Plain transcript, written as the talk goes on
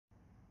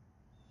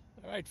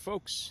All right,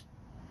 folks.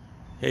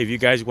 Hey, if you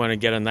guys want to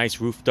get a nice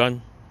roof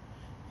done,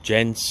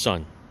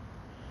 GenSun,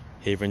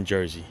 Haven,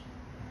 Jersey,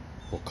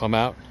 will come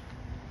out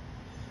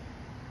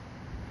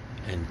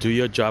and do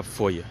your job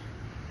for you.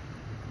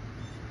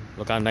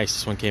 Look how nice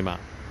this one came out.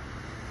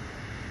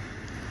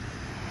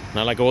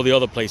 Not like all the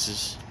other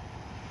places.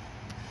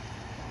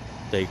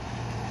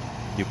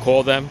 You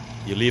call them,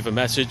 you leave a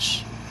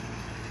message,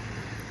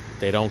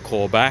 they don't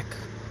call back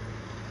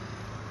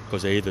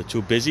because they're either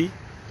too busy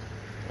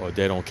or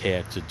they don't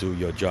care to do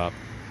your job.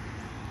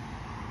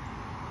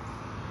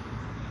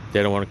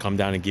 They don't want to come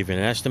down and give you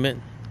an estimate.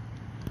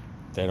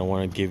 They don't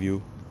want to give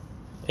you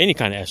any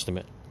kind of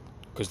estimate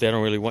because they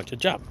don't really want your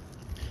job,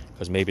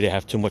 because maybe they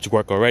have too much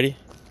work already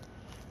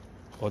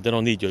or they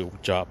don't need your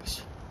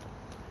jobs.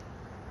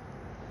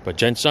 But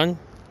GenSun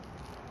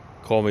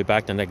called me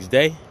back the next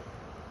day,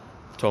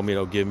 told me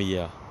they'll give me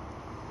an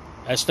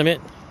estimate.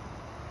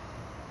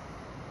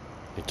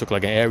 They took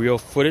like an aerial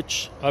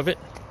footage of it.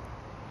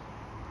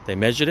 They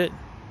measured it.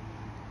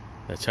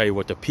 They tell you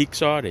what the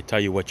peaks are. They tell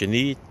you what you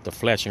need. The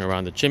flashing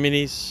around the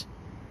chimneys.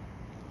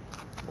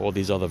 All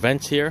these other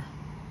vents here.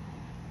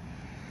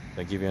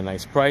 They give you a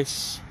nice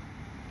price.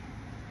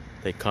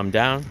 They come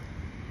down.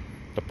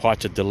 The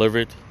parts are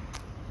delivered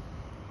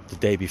the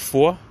day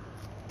before.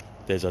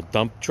 There's a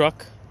dump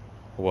truck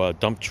or a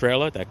dump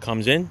trailer that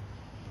comes in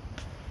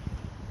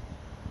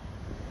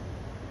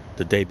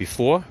the day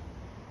before.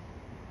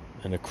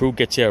 And the crew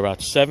gets here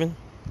around 7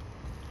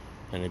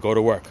 and they go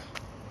to work.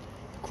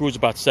 The crew's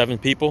about 7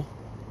 people.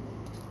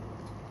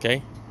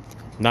 Okay?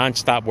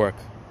 Non-stop work.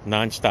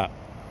 Non-stop.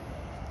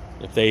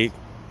 If they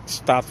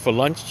stop for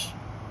lunch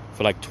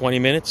for like 20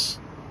 minutes,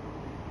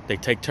 they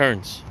take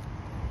turns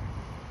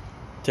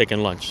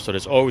taking lunch. So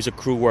there's always a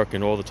crew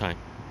working all the time.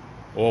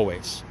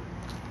 Always.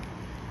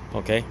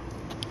 Okay?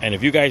 And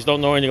if you guys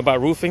don't know anything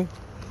about roofing,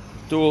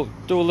 do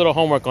a little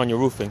homework on your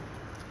roofing,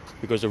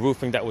 because the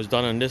roofing that was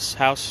done on this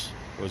house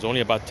was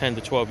only about 10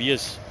 to 12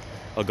 years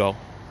ago,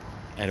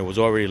 and it was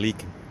already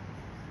leaking.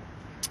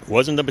 It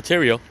wasn't the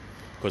material,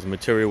 because the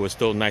material was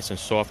still nice and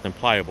soft and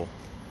pliable.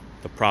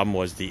 The problem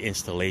was the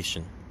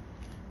installation,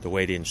 the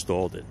way they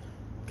installed it.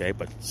 Okay,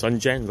 but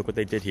SunGen, look what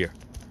they did here.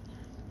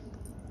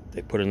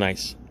 They put a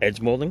nice edge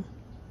molding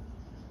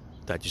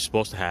that you're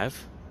supposed to have,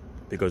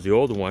 because the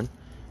older one,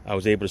 I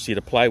was able to see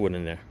the plywood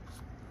in there.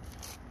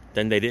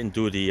 Then they didn't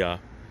do the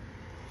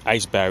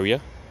ice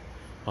barrier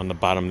on the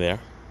bottom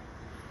there,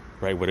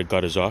 right where the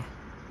gutters are.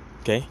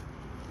 Okay,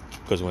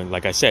 because when,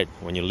 like I said,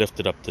 when you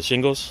lifted up the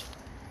shingles,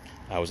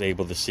 I was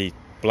able to see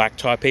black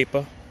tar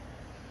paper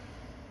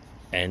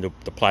and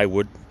the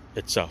plywood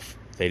itself.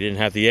 They didn't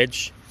have the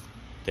edge,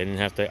 they didn't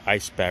have the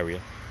ice barrier,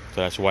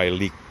 so that's why it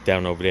leaked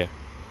down over there.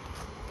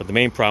 But the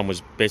main problem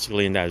was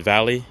basically in that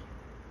valley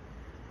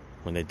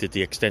when they did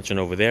the extension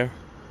over there,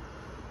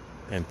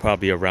 and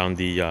probably around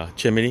the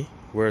chimney,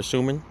 we're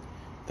assuming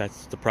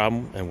that's the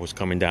problem, and was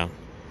coming down.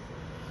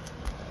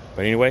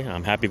 But anyway,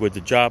 I'm happy with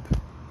the job.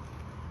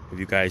 If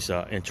you guys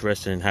are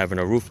interested in having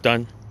a roof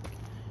done,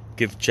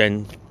 give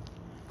GenSun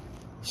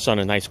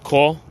a nice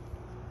call.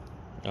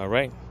 All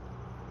right,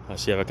 I'll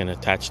see if I can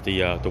attach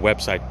the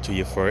website to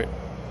you for it.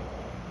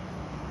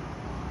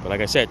 But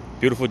like I said,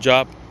 beautiful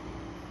job,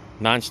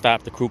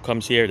 non-stop. The crew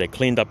comes here, they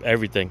cleaned up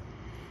everything.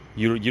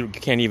 You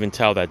can't even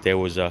tell that there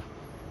was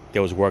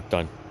work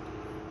done.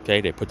 Okay,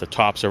 they put the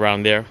tops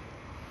around there,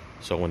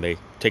 so when they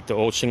take the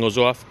old shingles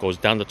off, goes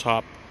down the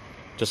top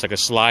just like a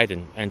slide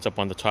and ends up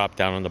on the top,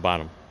 down on the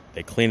bottom.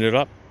 They clean it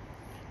up.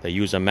 They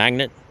use a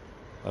magnet,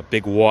 a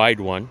big wide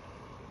one.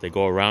 They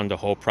go around the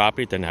whole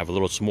property, then they have a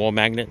little small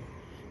magnet,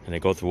 and they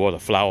go through all the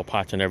flower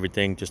pots and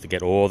everything just to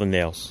get all the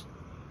nails.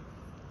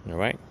 All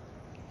right,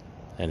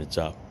 and it's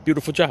a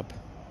beautiful job.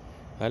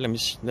 All right, let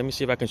me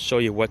see if I can show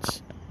you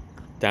what's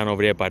down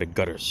over there by the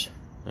gutters.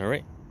 All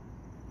right.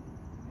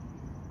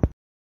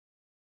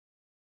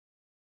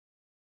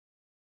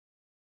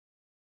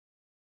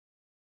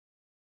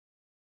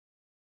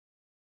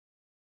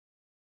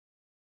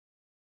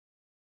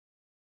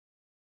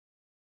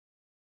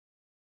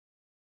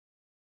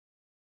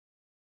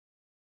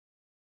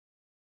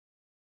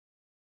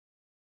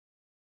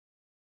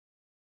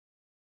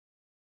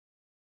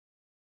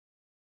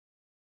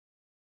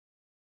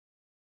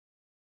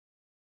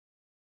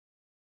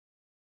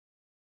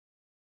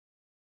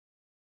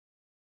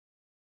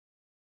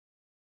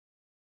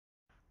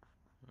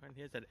 And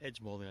here's that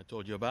edge molding I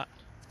told you about.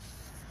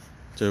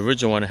 The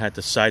original one had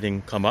the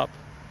siding come up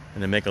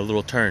and then make a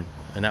little turn,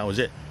 and that was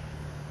it.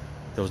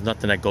 There was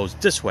nothing that goes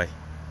this way.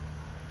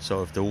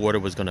 So if the water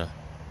was gonna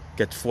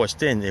get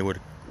forced in, it would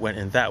went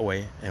in that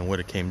way and would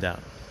have came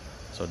down.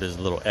 So there's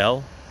a little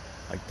L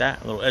like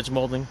that, a little edge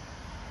molding,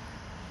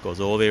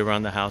 goes all the way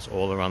around the house,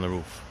 all around the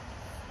roof.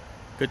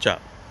 Good job.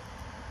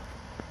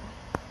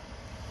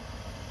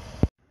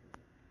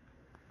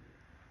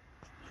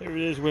 Here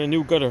it is with a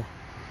new gutter.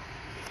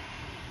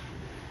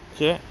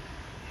 See that?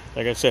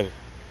 Like I said,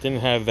 didn't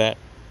have that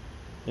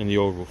in the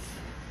old roof.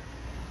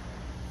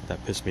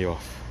 That pissed me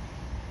off.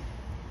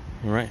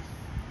 Alright.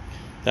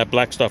 That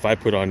black stuff I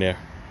put on there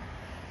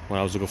when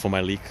I was looking for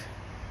my leak.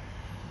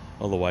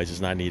 Otherwise, it's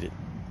not needed.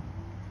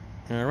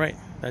 All right,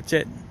 that's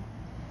it.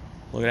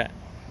 Look at that.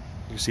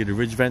 You see the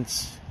ridge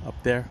vents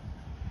up there,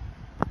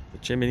 the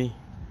chimney.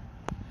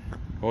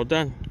 All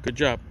done. Good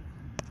job.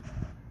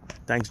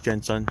 Thanks,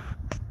 GenSun.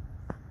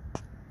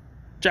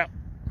 Ciao.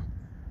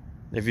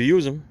 If you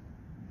use them,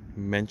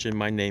 mention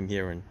my name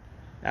here and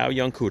Al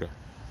Young Cuda.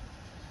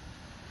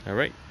 All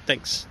right,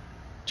 thanks.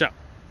 Ciao.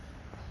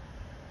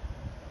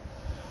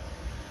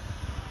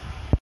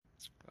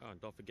 Oh, and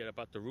don't forget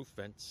about the roof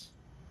vents.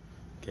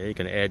 Okay, you're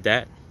gonna add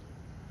that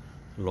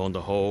along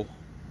the whole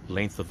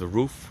length of the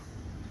roof.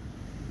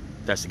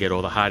 That's to get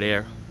all the hot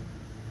air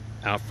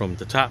out from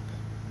the top.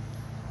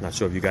 Not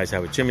sure if you guys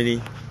have a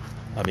chimney,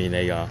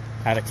 a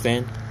attic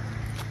fan,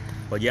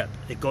 but yeah,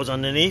 it goes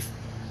underneath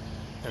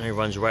and it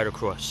runs right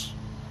across.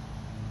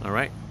 All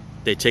right,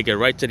 they take it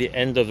right to the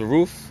end of the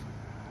roof.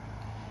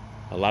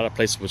 A lot of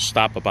places would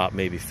stop about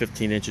maybe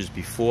 15 inches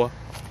before,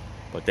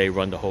 but they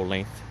run the whole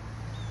length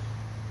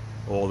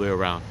all the way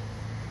around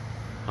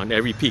on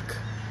every peak.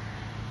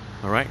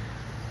 All right,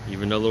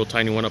 even the little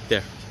tiny one up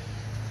there.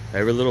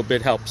 Every little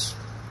bit helps.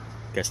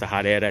 Gets the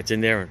hot air that's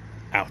in there and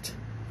out.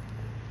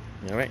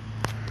 All right,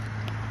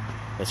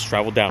 let's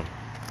travel down.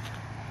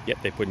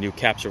 Yep, they put new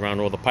caps around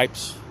all the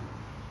pipes.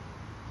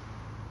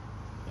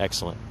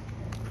 Excellent.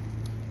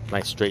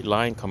 Nice straight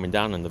line coming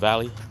down in the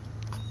valley.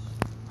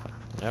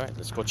 All right,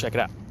 let's go check it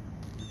out.